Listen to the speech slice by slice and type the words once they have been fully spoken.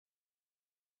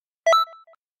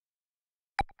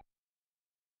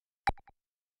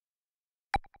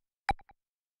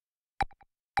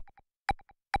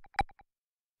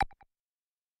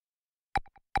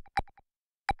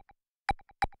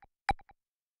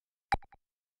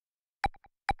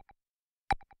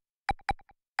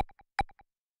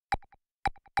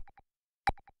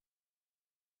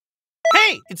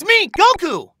Hey, it's me,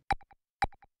 Goku!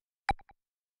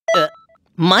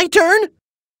 My turn?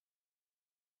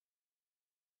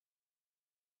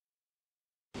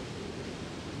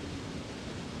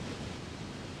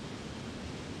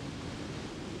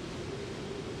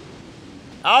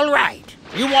 All right.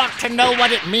 You want to know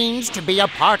what it means to be a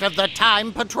part of the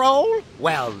Time Patrol?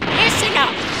 Well, listen up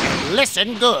and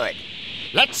listen good.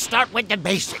 Let's start with the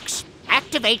basics.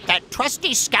 Activate that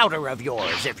trusty scouter of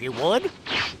yours, if you would.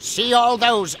 See all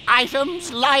those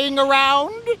items lying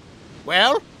around?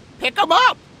 Well, pick them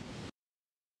up.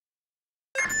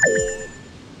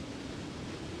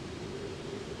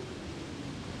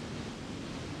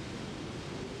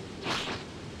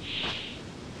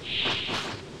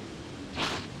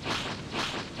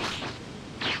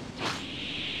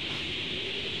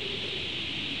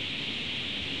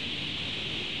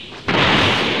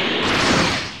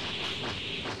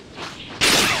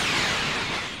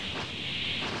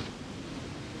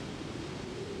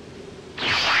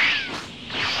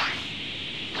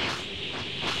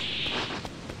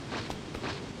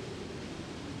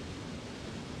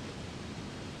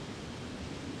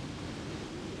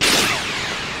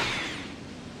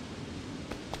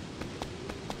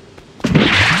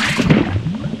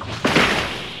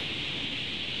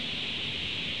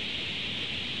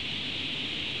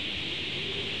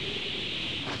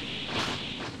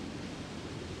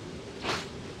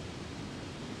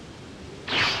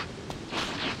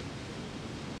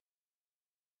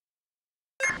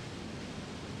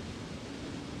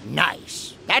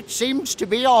 Nice. That seems to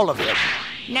be all of them.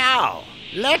 Now,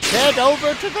 let's head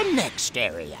over to the next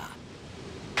area.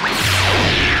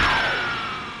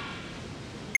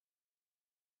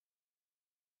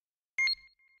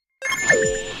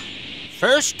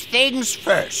 First things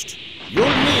first. You'll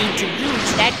need to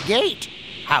use that gate.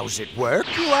 How's it work,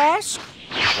 you ask?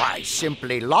 Why,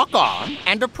 simply lock on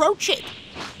and approach it.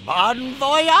 Bon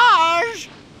voyage!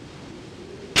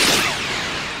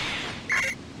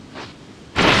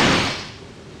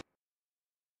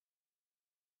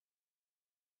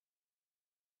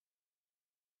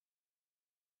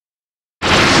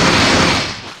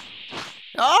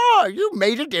 Oh, you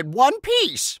made it in one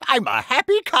piece. I'm a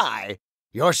happy Kai.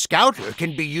 Your scouter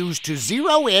can be used to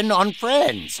zero in on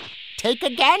friends. Take a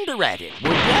gander at it,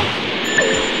 would ya?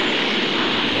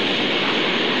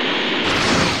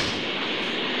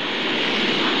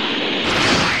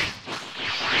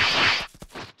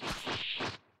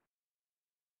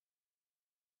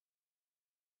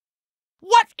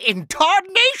 What in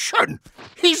tarnation?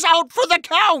 He's out for the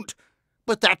count.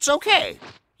 But that's okay.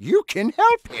 You can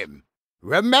help him.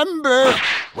 Remember,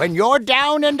 when you're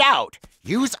down and out,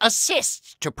 use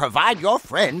assists to provide your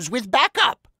friends with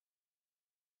backup.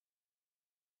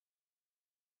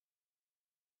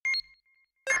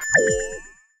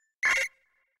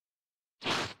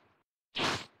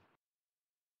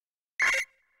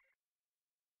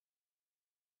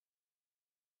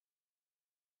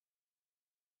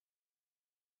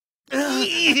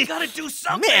 You gotta do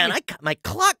something! Man, I got my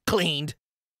clock cleaned.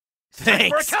 Thanks.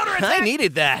 For a counterattack! I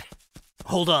needed that.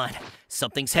 Hold on.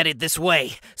 Something's headed this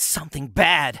way. Something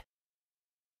bad.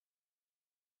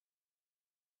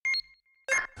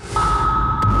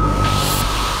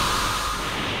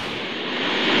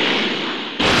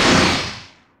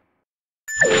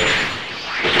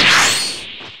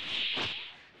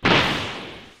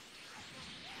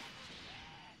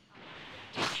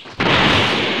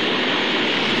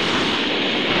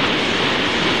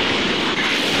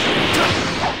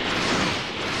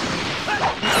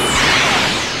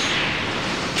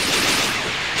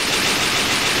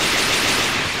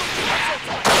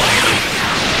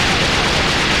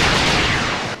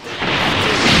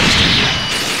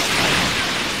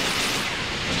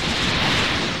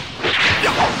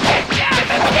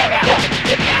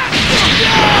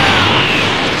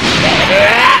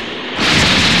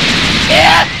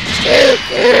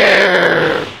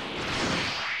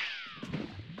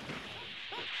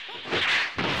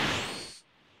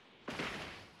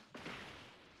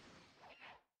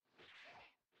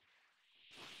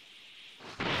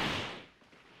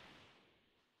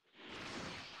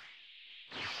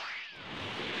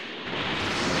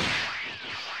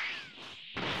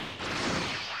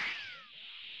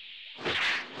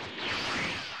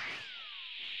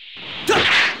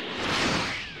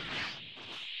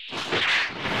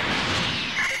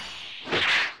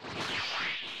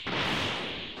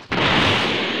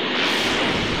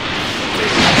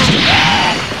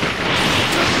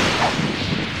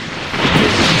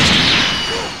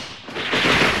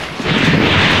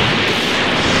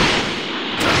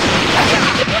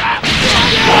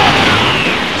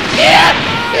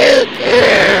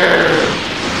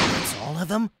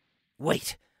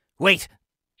 Wait.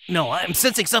 No, I'm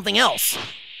sensing something else.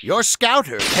 Your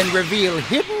scouter can reveal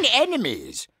hidden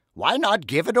enemies. Why not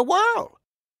give it a whirl?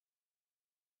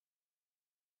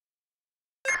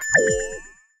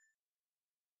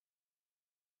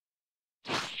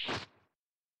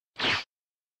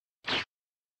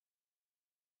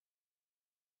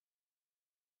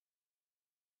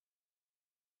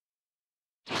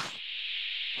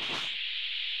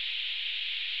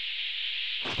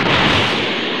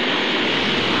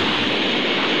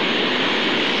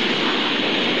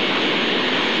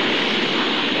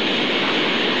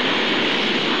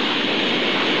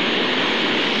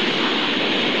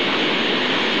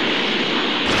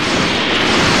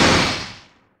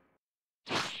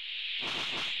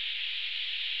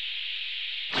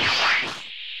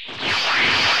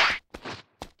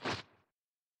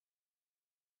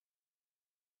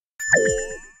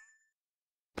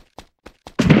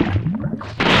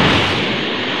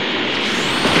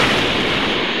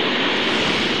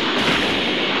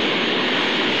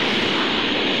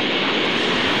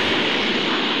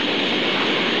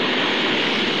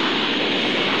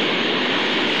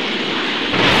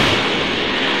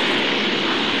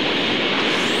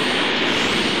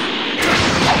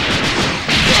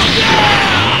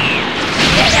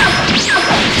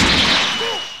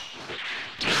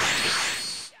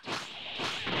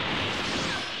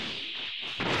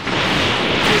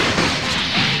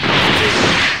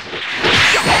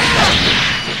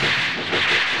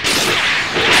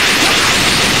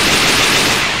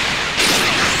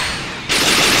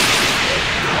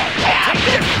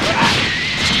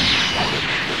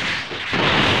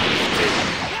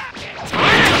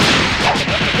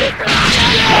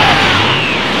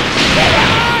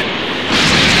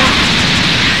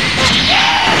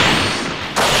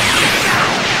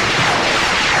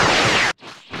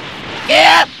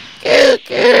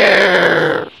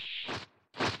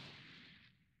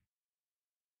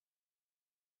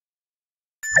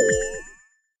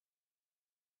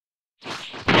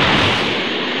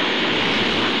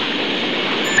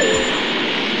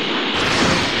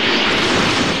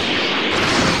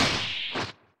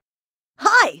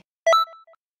 Hi!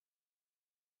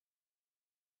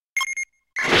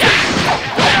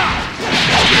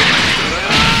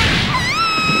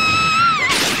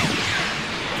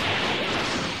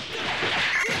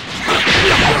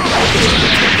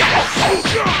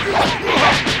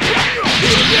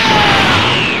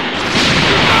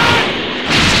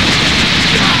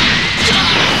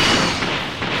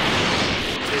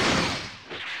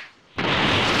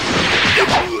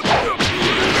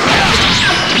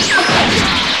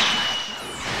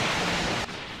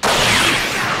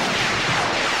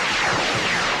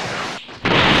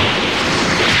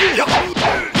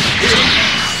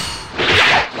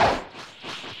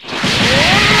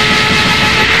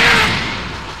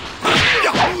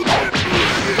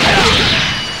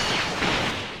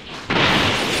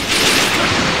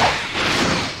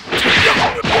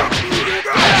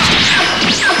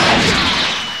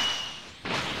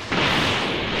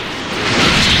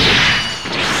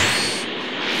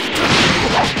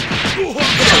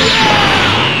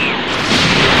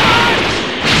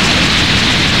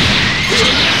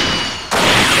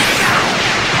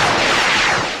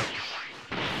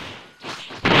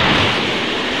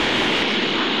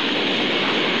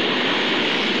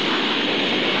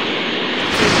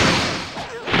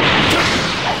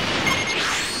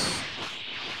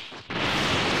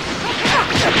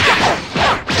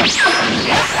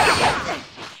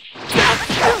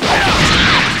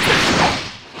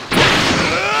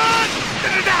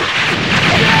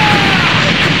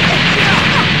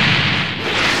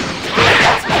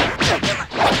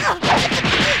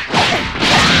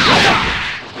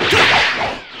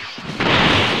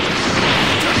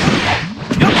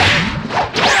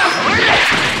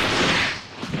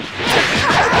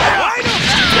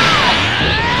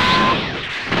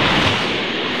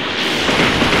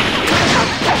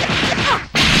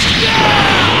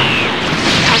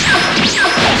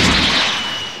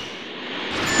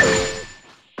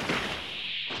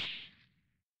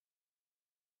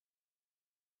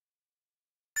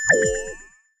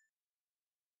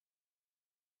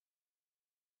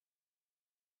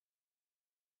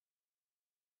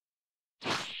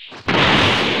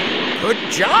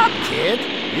 Good job, kid.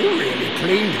 You really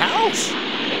cleaned house.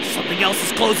 Something else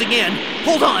is closing in.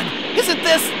 Hold on. Isn't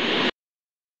this...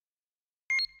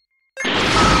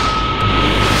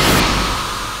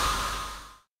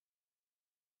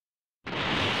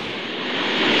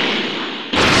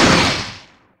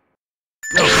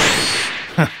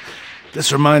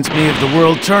 This reminds me of the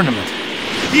World Tournament.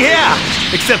 Yeah,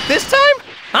 except this time,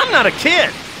 I'm not a kid.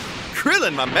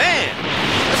 Krillin, my man.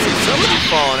 This is Somebody's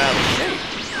falling out of shape.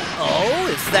 Oh,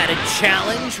 is that a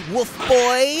challenge, Wolf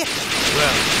Boy?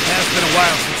 Well, it has been a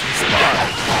while since we sparred.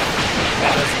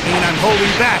 That doesn't mean I'm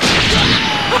holding back.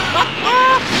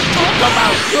 Talk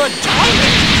about good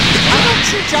timing. Why don't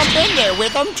you jump in there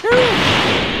with them, too?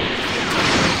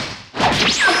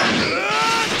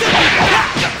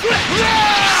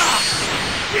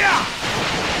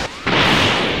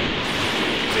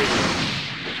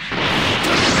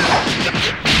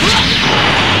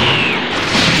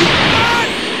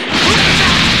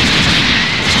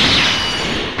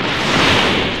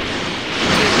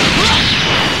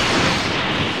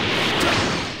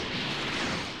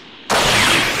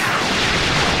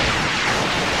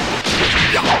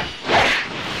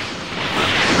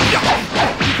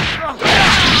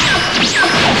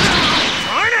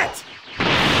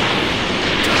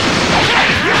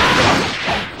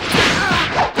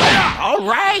 All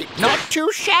right, not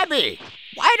too shabby.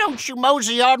 Why don't you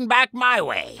mosey on back my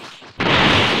way?